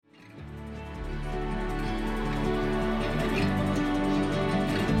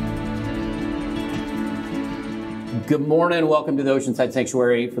Good morning. Welcome to the Oceanside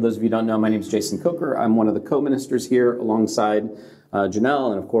Sanctuary. For those of you who don't know, my name is Jason Coker. I'm one of the co-ministers here alongside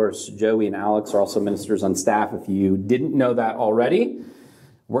Janelle, and of course, Joey and Alex are also ministers on staff. If you didn't know that already,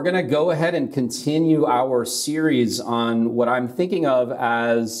 we're going to go ahead and continue our series on what I'm thinking of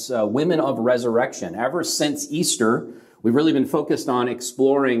as women of resurrection. Ever since Easter, we've really been focused on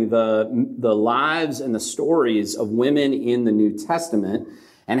exploring the lives and the stories of women in the New Testament,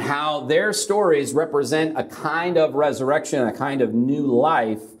 and how their stories represent a kind of resurrection, a kind of new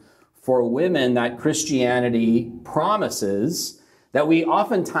life for women that Christianity promises that we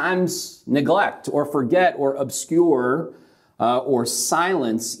oftentimes neglect or forget or obscure or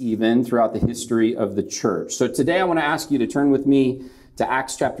silence even throughout the history of the church. So today I want to ask you to turn with me to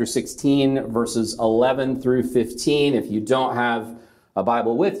Acts chapter 16, verses 11 through 15. If you don't have a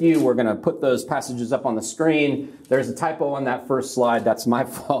Bible with you, we're going to put those passages up on the screen. There's a typo on that first slide. That's my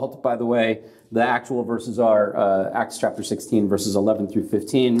fault, by the way. The actual verses are Acts chapter 16, verses 11 through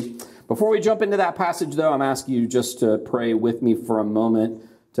 15. Before we jump into that passage, though, I'm asking you just to pray with me for a moment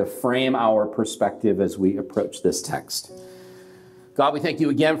to frame our perspective as we approach this text. God, we thank you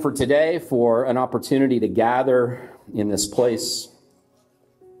again for today, for an opportunity to gather in this place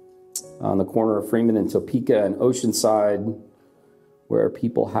on the corner of Freeman and Topeka and Oceanside, where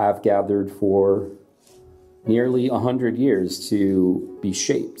people have gathered for nearly 100 years to be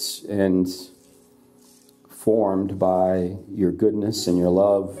shaped and formed by your goodness and your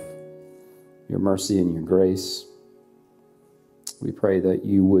love, your mercy and your grace. We pray that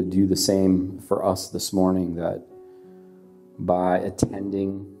you would do the same for us this morning, that by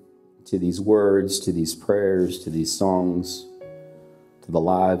attending to these words, to these prayers, to these songs, to the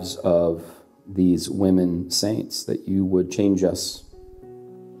lives of these women saints, that you would change us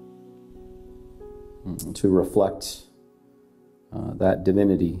to reflect that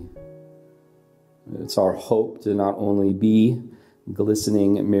divinity. It's our hope to not only be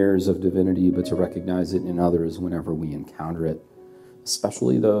glistening mirrors of divinity, but to recognize it in others whenever we encounter it,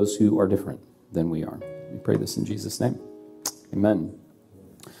 especially those who are different than we are. We pray this in Jesus' name. Amen.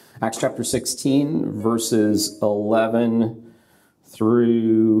 Acts chapter 16, verses 11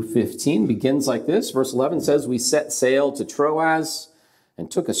 through 15 begins like this. Verse 11 says, "We set sail to Troas and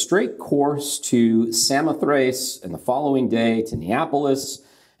took a straight course to Samothrace, and the following day to Neapolis,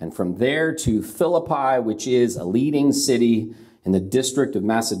 and from there to Philippi, which is a leading city in the district of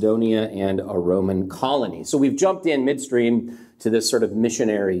Macedonia and a Roman colony." So we've jumped in midstream to this sort of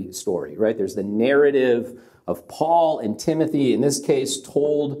missionary story, right? There's the narrative of Paul and Timothy, in this case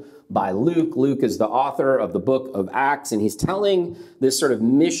told by Luke. Luke is the author of the book of Acts, and he's telling this sort of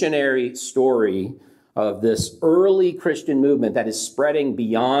missionary story of this early Christian movement that is spreading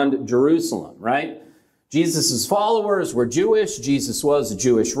beyond Jerusalem, right? Jesus' followers were Jewish. Jesus was a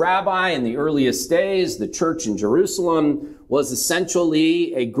Jewish rabbi in the earliest days. The church in Jerusalem was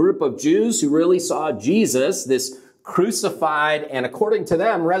essentially a group of Jews who really saw Jesus, this crucified and, according to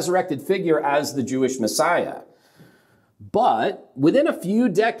them, resurrected figure, as the Jewish Messiah. But within a few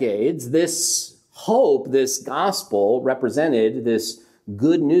decades, this hope, this gospel represented, this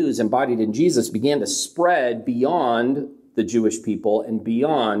good news embodied in Jesus, began to spread beyond the Jewish people and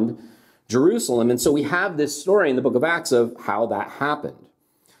beyond Jerusalem. And so we have this story in the book of Acts of how that happened.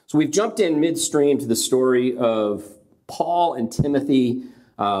 So we've jumped in midstream to the story of Paul and Timothy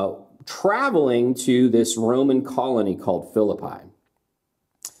traveling to this Roman colony called Philippi.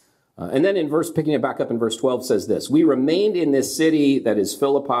 And then picking it back up in verse 12 says this: "We remained in this city," that is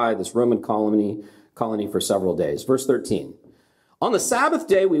Philippi, this Roman colony for several days. Verse 13. "On the Sabbath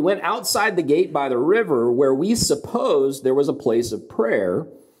day, we went outside the gate by the river, where we supposed there was a place of prayer.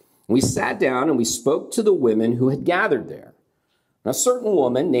 We sat down and we spoke to the women who had gathered there. A certain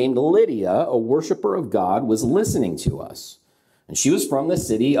woman named Lydia, a worshiper of God, was listening to us. And she was from the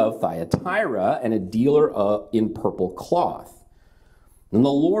city of Thyatira and a dealer in purple cloth. And the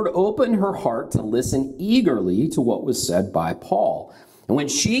Lord opened her heart to listen eagerly to what was said by Paul. And when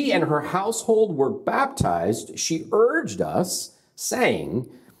she and her household were baptized, she urged us, saying,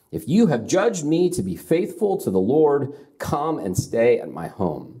 'If you have judged me to be faithful to the Lord, come and stay at my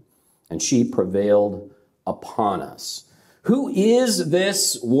home.' And she prevailed upon us." Who is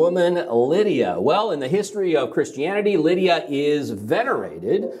this woman Lydia? Well, in the history of Christianity, Lydia is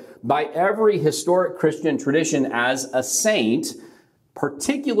venerated by every historic Christian tradition as a saint,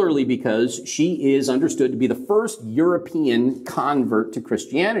 particularly because she is understood to be the first European convert to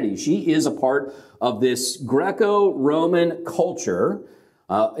Christianity. She is a part of this Greco-Roman culture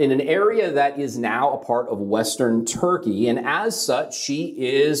in an area that is now a part of Western Turkey. And as such, she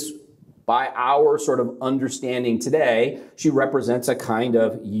is, by our sort of understanding today, she represents a kind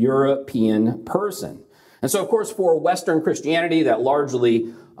of European person. And so, of course, for Western Christianity that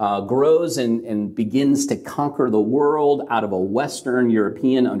largely grows and begins to conquer the world out of a Western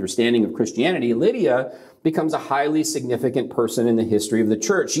European understanding of Christianity, Lydia becomes a highly significant person in the history of the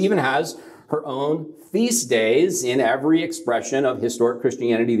church. She even has her own feast days in every expression of historic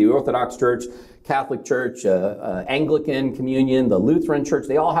Christianity. The Orthodox Church, Catholic Church, Anglican Communion, the Lutheran Church,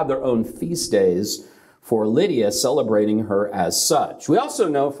 they all have their own feast days for Lydia, celebrating her as such. We also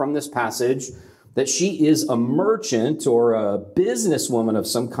know from this passage that she is a merchant or a businesswoman of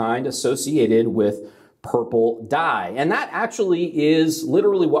some kind associated with purple dye. And that actually is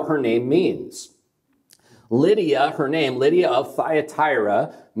literally what her name means. Lydia, her name, Lydia of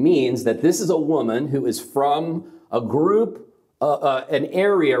Thyatira, means that this is a woman who is from a group, an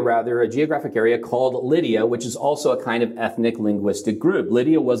area rather, a geographic area called Lydia, which is also a kind of ethnic linguistic group.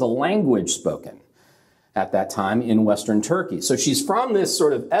 Lydia was a language spoken at that time in Western Turkey. So she's from this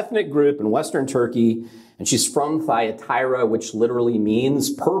sort of ethnic group in Western Turkey, and she's from Thyatira, which literally means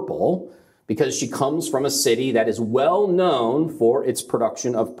purple, because she comes from a city that is well known for its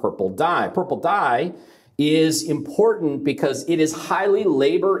production of purple dye. Purple dye is important because it is highly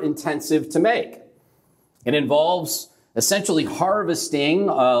labor intensive to make. It involves essentially harvesting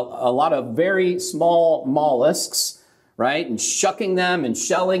a lot of very small mollusks, right? And shucking them and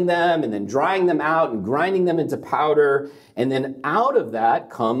shelling them and then drying them out and grinding them into powder. And then out of that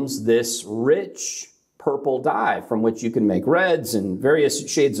comes this rich purple dye from which you can make reds and various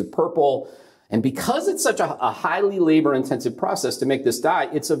shades of purple. And because it's such a highly labor intensive process to make this dye,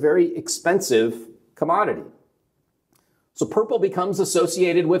 it's a very expensive commodity. So purple becomes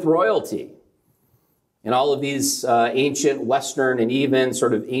associated with royalty in all of these ancient Western and even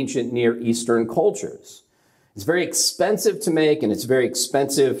sort of ancient Near Eastern cultures. It's very expensive to make and it's very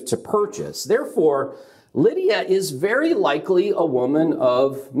expensive to purchase. Therefore, Lydia is very likely a woman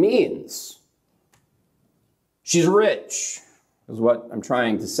of means. She's rich, is what I'm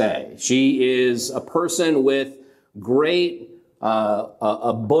trying to say. She is a person with great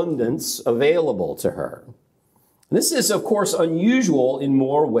abundance available to her. This is, of course, unusual in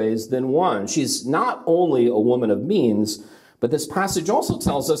more ways than one. She's not only a woman of means, but this passage also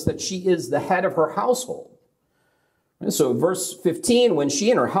tells us that she is the head of her household. And so verse 15, when she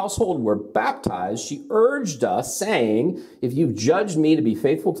and her household were baptized, she urged us, saying, if you've judged me to be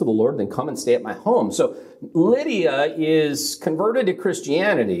faithful to the Lord, then come and stay at my home. So Lydia is converted to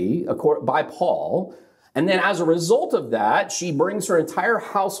Christianity by Paul. And then as a result of that, she brings her entire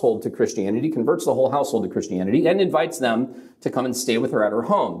household to Christianity, converts the whole household to Christianity, and invites them to come and stay with her at her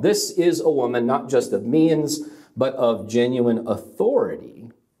home. This is a woman not just of means, but of genuine authority.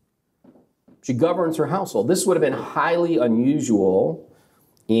 She governs her household. This would have been highly unusual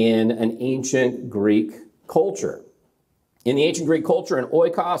in an ancient Greek culture. In the ancient Greek culture, an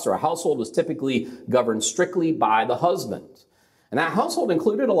oikos, or a household, was typically governed strictly by the husband. And that household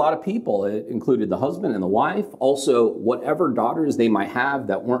included a lot of people. It included the husband and the wife, also whatever daughters they might have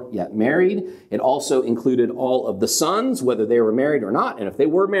that weren't yet married. It also included all of the sons, whether they were married or not. And if they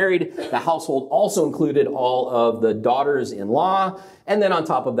were married, the household also included all of the daughters-in-law. And then on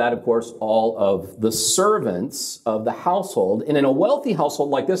top of that, of course, all of the servants of the household. And in a wealthy household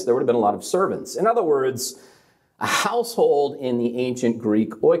like this, there would have been a lot of servants. In other words, a household in the ancient Greek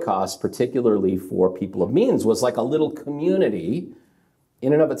oikos, particularly for people of means, was like a little community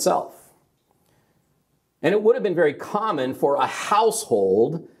in and of itself. And it would have been very common for a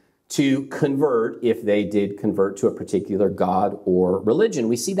household to convert if they did convert to a particular god or religion.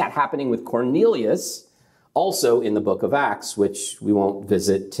 We see that happening with Cornelius, also in the book of Acts, which we won't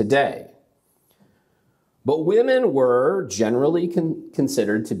visit today. But women were generally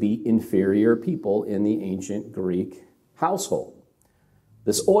considered to be inferior people in the ancient Greek household.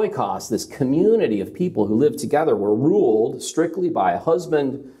 This oikos, this community of people who lived together, were ruled strictly by a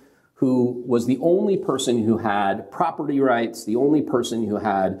husband who was the only person who had property rights, the only person who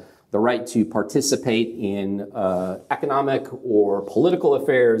had the right to participate in economic or political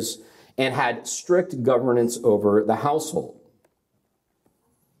affairs, and had strict governance over the household.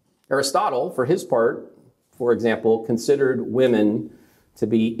 Aristotle, for his part, for example, considered women to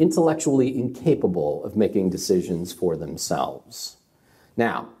be intellectually incapable of making decisions for themselves.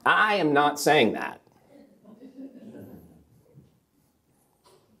 Now, I am not saying that.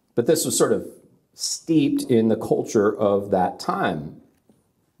 But this was sort of steeped in the culture of that time.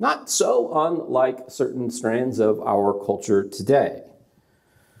 Not so unlike certain strands of our culture today.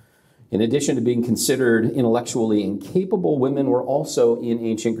 In addition to being considered intellectually incapable, women were also in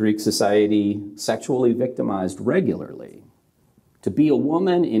ancient Greek society sexually victimized regularly. To be a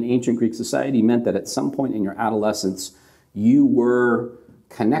woman in ancient Greek society meant that at some point in your adolescence, you were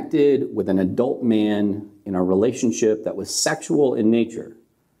connected with an adult man in a relationship that was sexual in nature.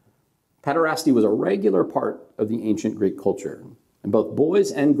 Pederasty was a regular part of the ancient Greek culture. And both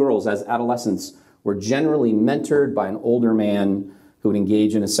boys and girls as adolescents were generally mentored by an older man who would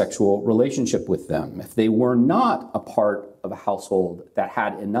engage in a sexual relationship with them. If they were not a part of a household that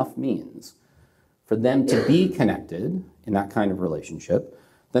had enough means for them to be connected in that kind of relationship,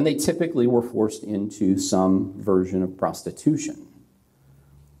 then they typically were forced into some version of prostitution.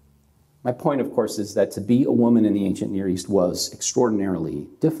 My point, of course, is that to be a woman in the ancient Near East was extraordinarily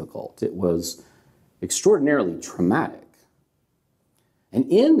difficult. It was extraordinarily traumatic. And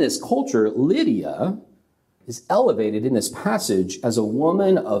in this culture, Lydia is elevated in this passage as a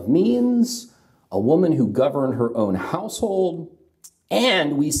woman of means, a woman who governed her own household,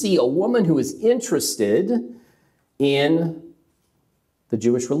 and we see a woman who is interested in the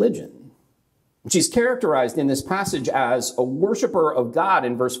Jewish religion. She's characterized in this passage as a worshiper of God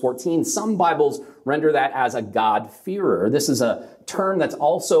in verse 14. Some Bibles render that as a God-fearer. This is a term that's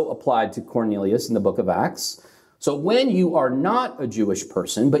also applied to Cornelius in the book of Acts. So when you are not a Jewish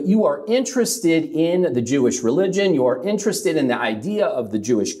person, but you are interested in the Jewish religion, you are interested in the idea of the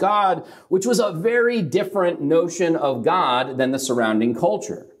Jewish God, which was a very different notion of God than the surrounding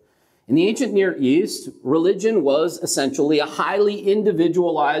culture. In the ancient Near East, religion was essentially a highly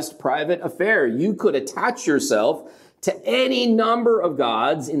individualized private affair. You could attach yourself to any number of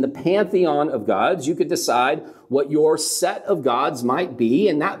gods in the pantheon of gods. You could decide what your set of gods might be,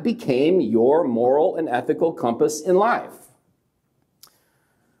 and that became your moral and ethical compass in life.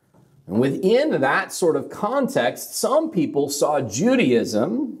 And within that sort of context, some people saw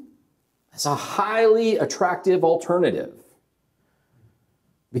Judaism as a highly attractive alternative.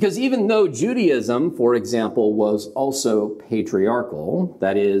 Because even though Judaism, for example, was also patriarchal,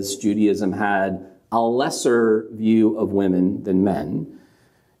 that is, Judaism had a lesser view of women than men,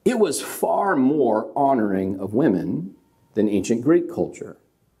 it was far more honoring of women than ancient Greek culture.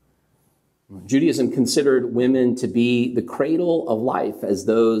 Judaism considered women to be the cradle of life as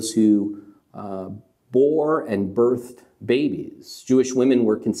those who bore and birthed babies. Jewish women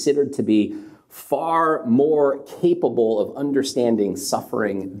were considered to be far more capable of understanding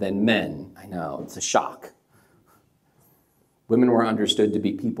suffering than men. I know, it's a shock. Women were understood to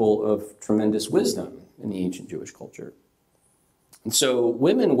be people of tremendous wisdom in the ancient Jewish culture. And so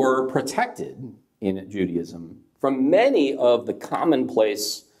women were protected in Judaism from many of the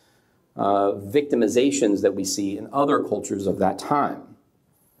commonplace victimizations that we see in other cultures of that time.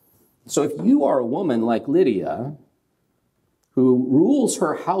 So if you are a woman like Lydia, who rules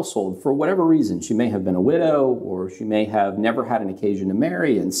her household for whatever reason, she may have been a widow, or she may have never had an occasion to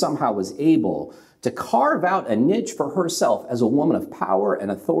marry and somehow was able to carve out a niche for herself as a woman of power and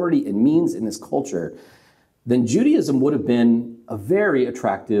authority and means in this culture, then Judaism would have been a very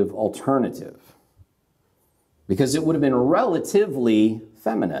attractive alternative, because it would have been relatively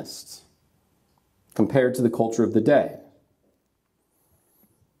feminist compared to the culture of the day.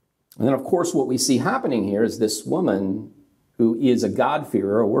 And then, of course, what we see happening here is this woman who is a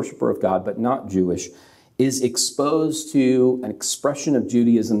God-fearer, a worshiper of God, but not Jewish, is exposed to an expression of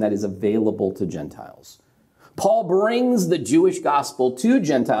Judaism that is available to Gentiles. Paul brings the Jewish gospel to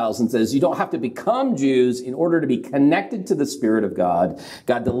Gentiles and says, you don't have to become Jews in order to be connected to the Spirit of God.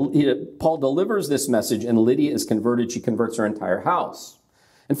 Paul delivers this message, and Lydia is converted. She converts her entire house.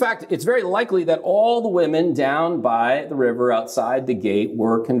 In fact, it's very likely that all the women down by the river outside the gate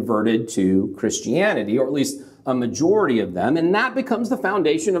were converted to Christianity, or at least a majority of them, and that becomes the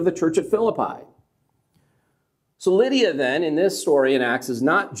foundation of the church at Philippi. So Lydia then, in this story in Acts, is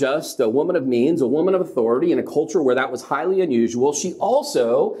not just a woman of means, a woman of authority in a culture where that was highly unusual. She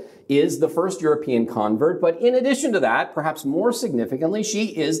also is the first European convert, but in addition to that, perhaps more significantly, she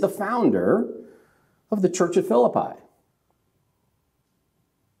is the founder of the church at Philippi.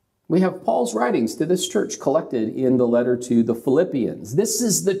 We have Paul's writings to this church collected in the letter to the Philippians. This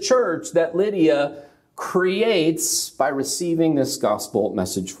is the church that Lydia creates by receiving this gospel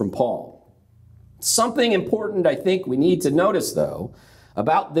message from Paul. Something important I think we need to notice, though,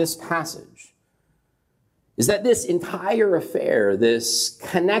 about this passage is that this entire affair, this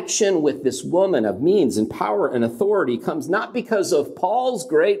connection with this woman of means and power and authority, comes not because of Paul's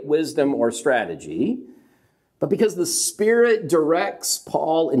great wisdom or strategy, but because the Spirit directs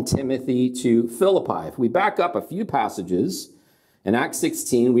Paul and Timothy to Philippi. If we back up a few passages, in Acts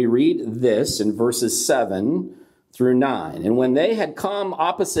 16, we read this in verses 7 through 9. And when they had come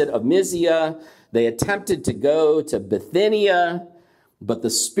opposite of Mysia, they attempted to go to Bithynia, but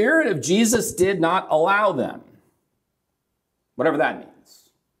the Spirit of Jesus did not allow them. Whatever that means.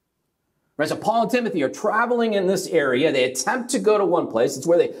 Right? So Paul and Timothy are traveling in this area. They attempt to go to one place. It's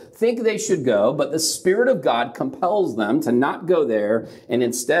where they think they should go, but the Spirit of God compels them to not go there and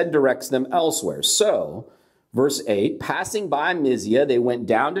instead directs them elsewhere. So, verse 8, passing by Mysia, they went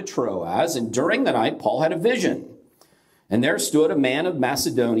down to Troas, and during the night, Paul had a vision. And there stood a man of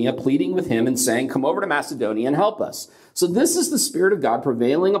Macedonia pleading with him and saying, come over to Macedonia and help us. So this is the Spirit of God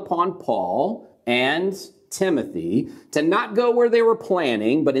prevailing upon Paul and Timothy to not go where they were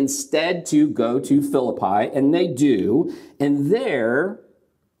planning, but instead to go to Philippi. And they do. And there,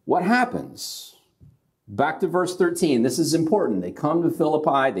 what happens? Back to verse 13. This is important. They come to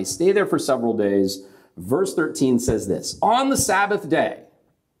Philippi. They stay there for several days. Verse 13 says this, on the Sabbath day,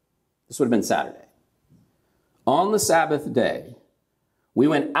 this would have been Saturday. On the Sabbath day, we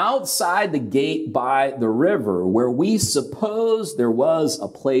went outside the gate by the river where we supposed there was a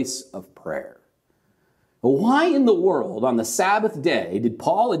place of prayer. But why in the world on the Sabbath day did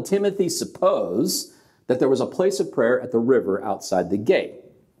Paul and Timothy suppose that there was a place of prayer at the river outside the gate?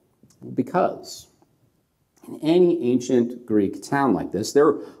 Because in any ancient Greek town like this,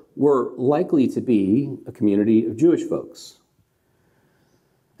 there were likely to be a community of Jewish folks.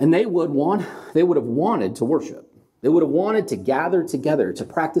 And they would have wanted to worship. They would have wanted to gather together to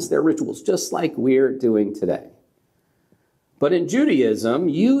practice their rituals, just like we're doing today. But in Judaism,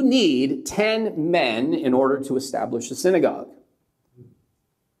 you need 10 men in order to establish a synagogue.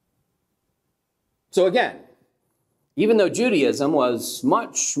 So again, even though Judaism was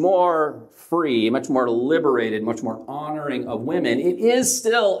much more free, much more liberated, much more honoring of women, it is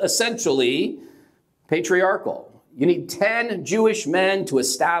still essentially patriarchal. You need 10 Jewish men to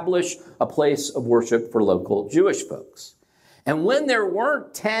establish a place of worship for local Jewish folks. And when there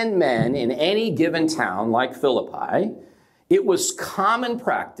weren't 10 men in any given town like Philippi, it was common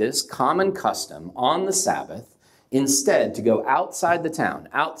practice, common custom on the Sabbath instead to go outside the town,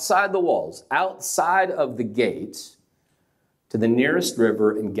 outside the walls, outside of the gate to the nearest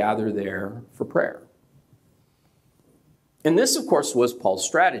river and gather there for prayer. And this, of course, was Paul's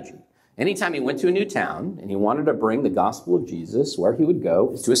strategy. Anytime he went to a new town and he wanted to bring the gospel of Jesus, where he would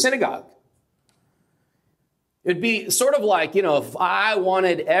go is to a synagogue. It'd be sort of like, if I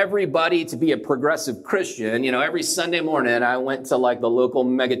wanted everybody to be a progressive Christian, every Sunday morning I went to the local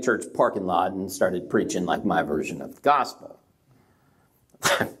megachurch parking lot and started preaching my version of the gospel.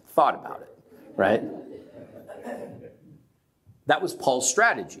 I thought about it, right? That was Paul's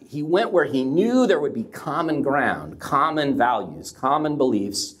strategy. He went where he knew there would be common ground, common values, common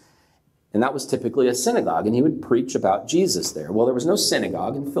beliefs, and that was typically a synagogue, and he would preach about Jesus there. Well, there was no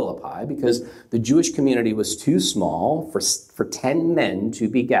synagogue in Philippi because the Jewish community was too small for 10 men to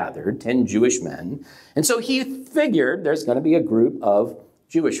be gathered, 10 Jewish men. And so he figured there's going to be a group of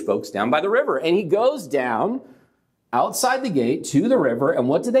Jewish folks down by the river. And he goes down outside the gate to the river, and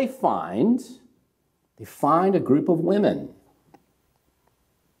what do they find? They find a group of women.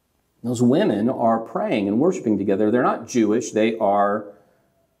 Those women are praying and worshiping together. They're not Jewish, they are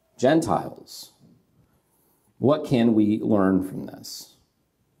Gentiles. What can we learn from this?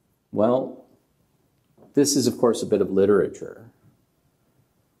 Well, this is, of course, a bit of literature.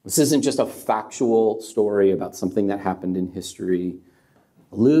 This isn't just a factual story about something that happened in history.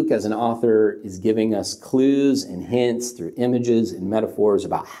 Luke, as an author, is giving us clues and hints through images and metaphors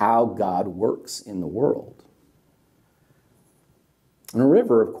about how God works in the world. And a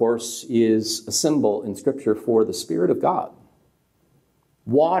river, of course, is a symbol in Scripture for the Spirit of God.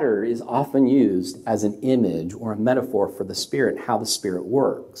 Water is often used as an image or a metaphor for the Spirit, how the Spirit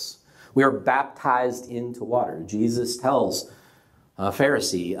works. We are baptized into water. Jesus tells a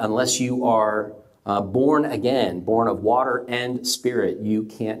Pharisee, unless you are born again, born of water and Spirit, you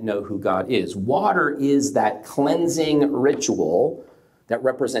can't know who God is. Water is that cleansing ritual that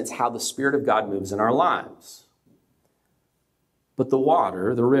represents how the Spirit of God moves in our lives. But the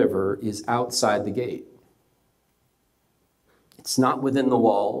water, the river, is outside the gate. It's not within the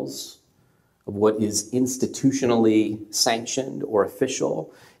walls of what is institutionally sanctioned or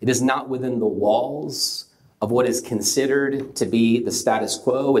official. It is not within the walls of what is considered to be the status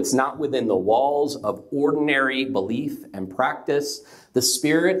quo. It's not within the walls of ordinary belief and practice. The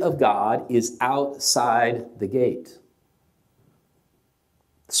Spirit of God is outside the gate.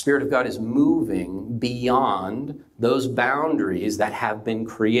 The Spirit of God is moving beyond those boundaries that have been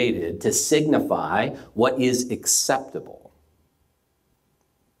created to signify what is acceptable.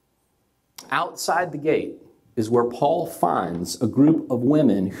 Outside the gate is where Paul finds a group of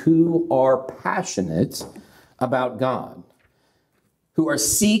women who are passionate about God, who are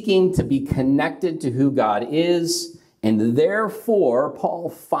seeking to be connected to who God is, and therefore Paul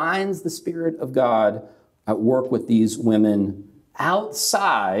finds the Spirit of God at work with these women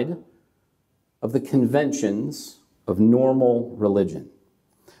outside of the conventions of normal religion.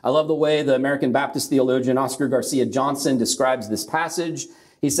 I love the way the American Baptist theologian Oscar Garcia Johnson describes this passage.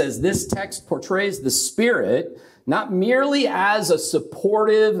 He says, this text portrays the Spirit not merely as a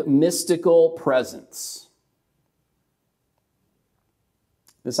supportive, mystical presence.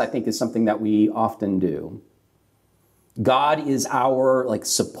 This, I think, is something that we often do. God is our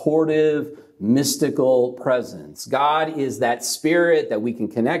supportive, mystical presence. God is that Spirit that we can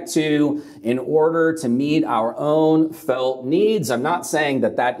connect to in order to meet our own felt needs. I'm not saying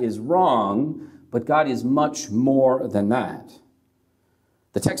that that is wrong, but God is much more than that.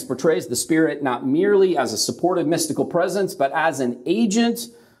 The text portrays the Spirit not merely as a supportive, mystical presence, but as an agent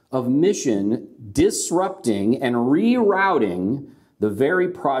of mission, disrupting and rerouting the very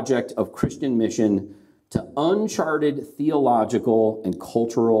project of Christian mission to uncharted theological and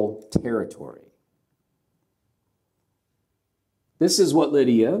cultural territory. This is what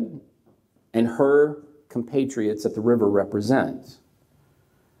Lydia and her compatriots at the river represent.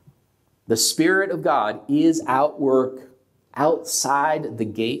 The Spirit of God is at work outside the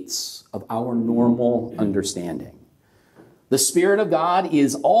gates of our normal understanding. The Spirit of God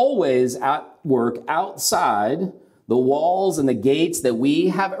is always at work outside the walls and the gates that we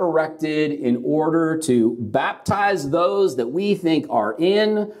have erected in order to baptize those that we think are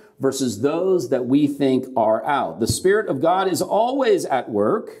in versus those that we think are out. The Spirit of God is always at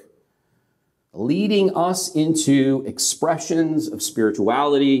work, leading us into expressions of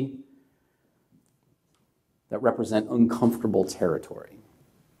spirituality that represent uncomfortable territory.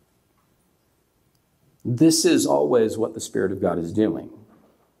 This is always what the Spirit of God is doing.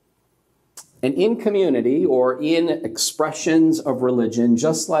 And in community or in expressions of religion,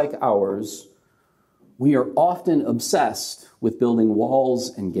 just like ours, we are often obsessed with building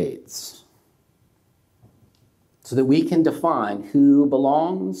walls and gates so that we can define who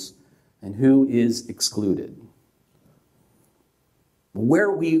belongs and who is excluded.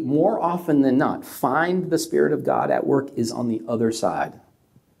 Where we more often than not find the Spirit of God at work is on the other side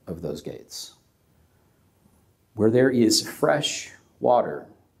of those gates, where there is fresh water,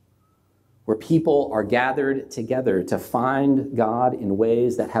 where people are gathered together to find God in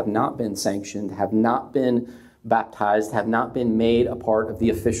ways that have not been sanctioned, have not been baptized, have not been made a part of the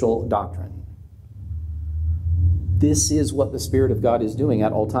official doctrine. This is what the Spirit of God is doing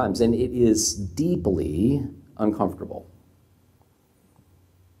at all times, and it is deeply uncomfortable.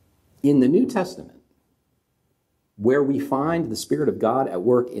 In the New Testament, where we find the Spirit of God at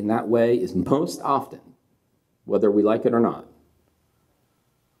work in that way is most often, whether we like it or not,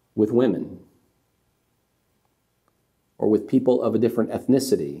 with women, or with people of a different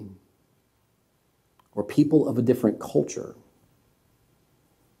ethnicity, or people of a different culture.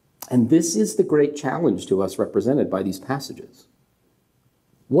 And this is the great challenge to us represented by these passages.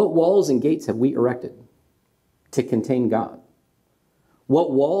 What walls and gates have we erected to contain God?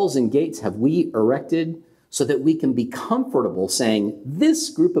 What walls and gates have we erected so that we can be comfortable saying, this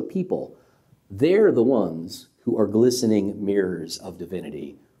group of people, they're the ones who are glistening mirrors of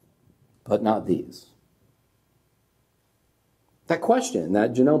divinity, but not these? That question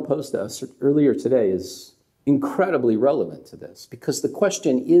that Janelle posed to us earlier today is incredibly relevant to this, because the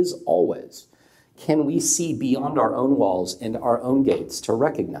question is always, can we see beyond our own walls and our own gates to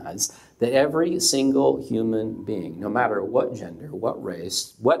recognize that every single human being, no matter what gender, what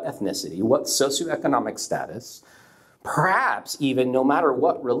race, what ethnicity, what socioeconomic status, perhaps even no matter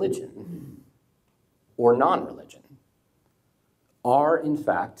what religion or non-religion, are in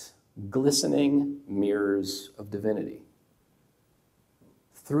fact glistening mirrors of divinity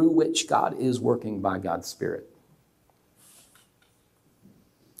through which God is working by God's Spirit.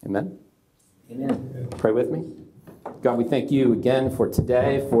 Amen? Amen. Pray with me. God, we thank you again for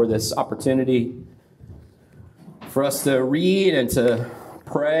today, for this opportunity for us to read and to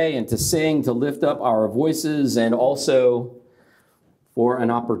pray and to sing, to lift up our voices, and also for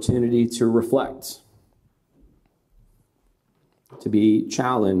an opportunity to reflect, to be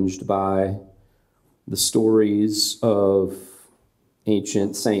challenged by the stories of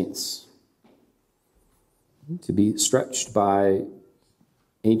ancient saints, to be stretched by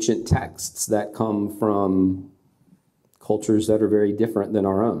ancient texts that come from cultures that are very different than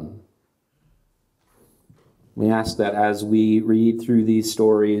our own. We ask that as we read through these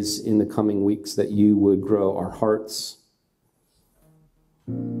stories in the coming weeks, that you would grow our hearts,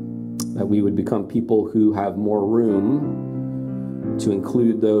 that we would become people who have more room to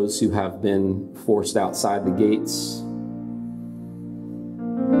include those who have been forced outside the gates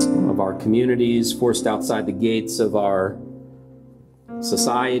of our communities, forced outside the gates of our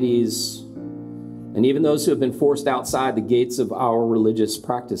societies, and even those who have been forced outside the gates of our religious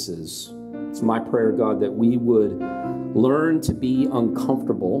practices. It's my prayer, God, that we would learn to be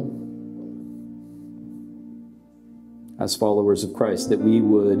uncomfortable as followers of Christ, that we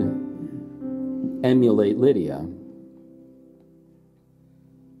would emulate Lydia,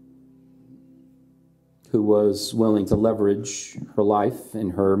 who was willing to leverage her life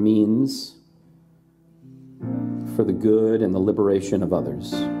and her means for the good and the liberation of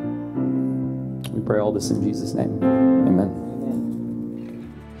others. We pray all this in Jesus' name. Amen.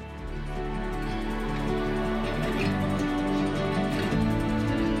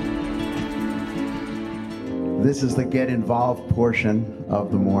 This is the get involved portion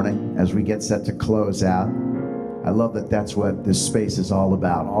of the morning as we get set to close out. I love that that's what this space is all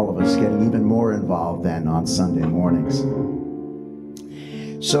about, all of us getting even more involved than on Sunday mornings.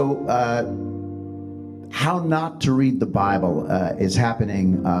 So, how not to read the Bible is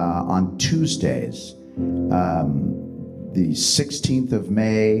happening on Tuesdays, the 16th of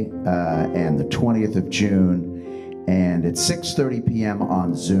May and the 20th of June, and it's 6:30 p.m.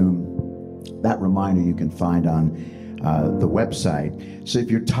 on Zoom. That reminder you can find on the website. So if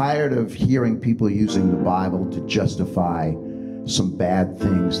you're tired of hearing people using the Bible to justify some bad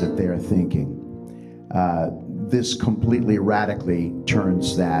things that they're thinking, this completely radically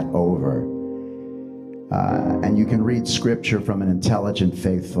turns that over. And you can read scripture from an intelligent,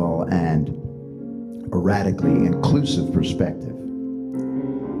 faithful, and a radically inclusive perspective.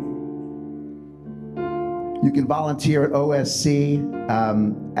 You can volunteer at OSC,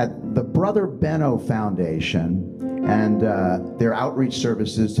 at the Brother Benno Foundation, and their outreach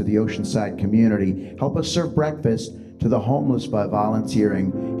services to the Oceanside community. Help us serve breakfast to the homeless by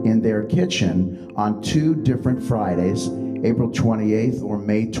volunteering in their kitchen on 2 different Fridays, April 28th or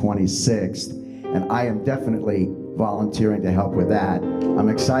May 26th. And I am definitely volunteering to help with that. I'm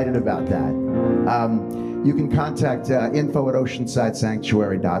excited about that. You can contact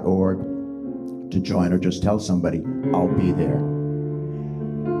info@oceansidesanctuary.org to join, or just tell somebody, I'll be there.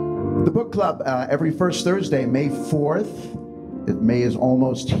 The book club, every first Thursday, May 4th. May is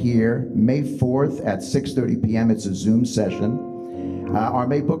almost here. May 4th at 6:30 p.m. It's a Zoom session. Our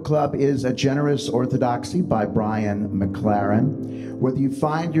May book club is A Generous Orthodoxy by Brian McLaren. Whether you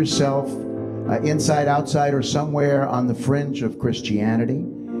find yourself inside, outside, or somewhere on the fringe of Christianity,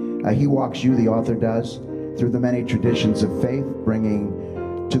 he walks you, the author does, through the many traditions of faith, bringing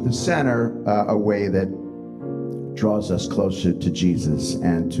to the center a way that draws us closer to Jesus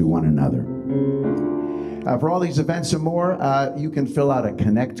and to one another. For all these events and more, you can fill out a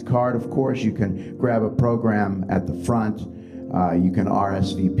Connect card, of course. You can grab a program at the front. You can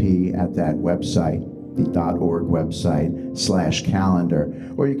RSVP at that website, the .org website /calendar,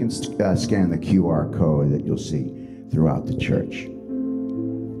 or you can scan the QR code that you'll see throughout the church.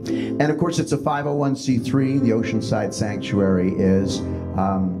 And of course, it's a 501c3. The Oceanside Sanctuary is.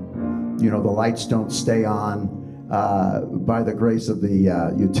 The lights don't stay on by the grace of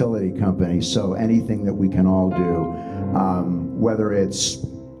the utility company. So anything that we can all do, whether it's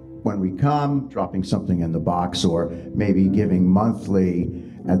when we come, dropping something in the box, or maybe giving monthly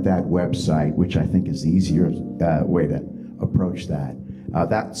at that website, which I think is the easier way to approach that.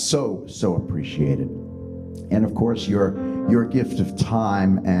 That's so appreciated. And of course, your gift of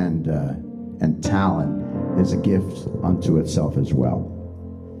time and talent is a gift unto itself as well.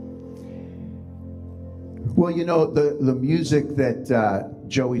 Well, the music that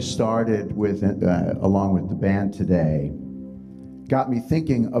Joey started with, along with the band today, got me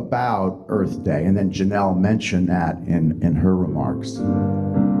thinking about Earth Day, and then Janelle mentioned that in her remarks.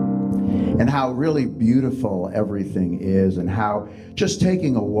 And how really beautiful everything is, and how just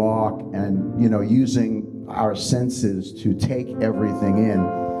taking a walk and, using our senses to take everything in,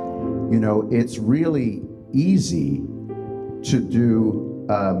 it's really easy to do,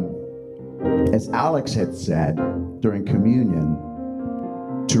 as Alex had said during communion,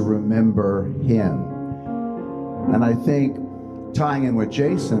 to remember him. And I think tying in what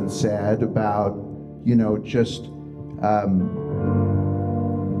Jason said about, just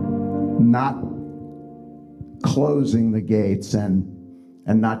not closing the gates and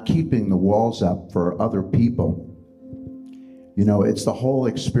not keeping the walls up for other people. It's the whole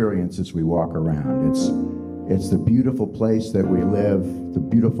experience as we walk around. It's the beautiful place that we live, the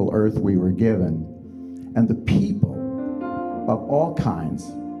beautiful earth we were given, and the people of all kinds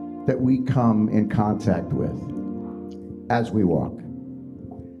that we come in contact with as we walk.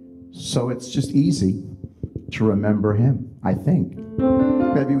 So it's just easy to remember him, I think.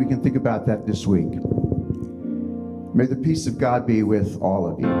 Maybe we can think about that this week. May the peace of God be with all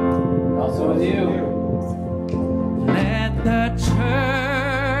of you. Also with you. Let the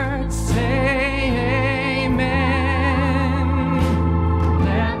church say amen.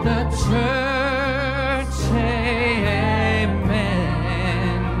 Let the church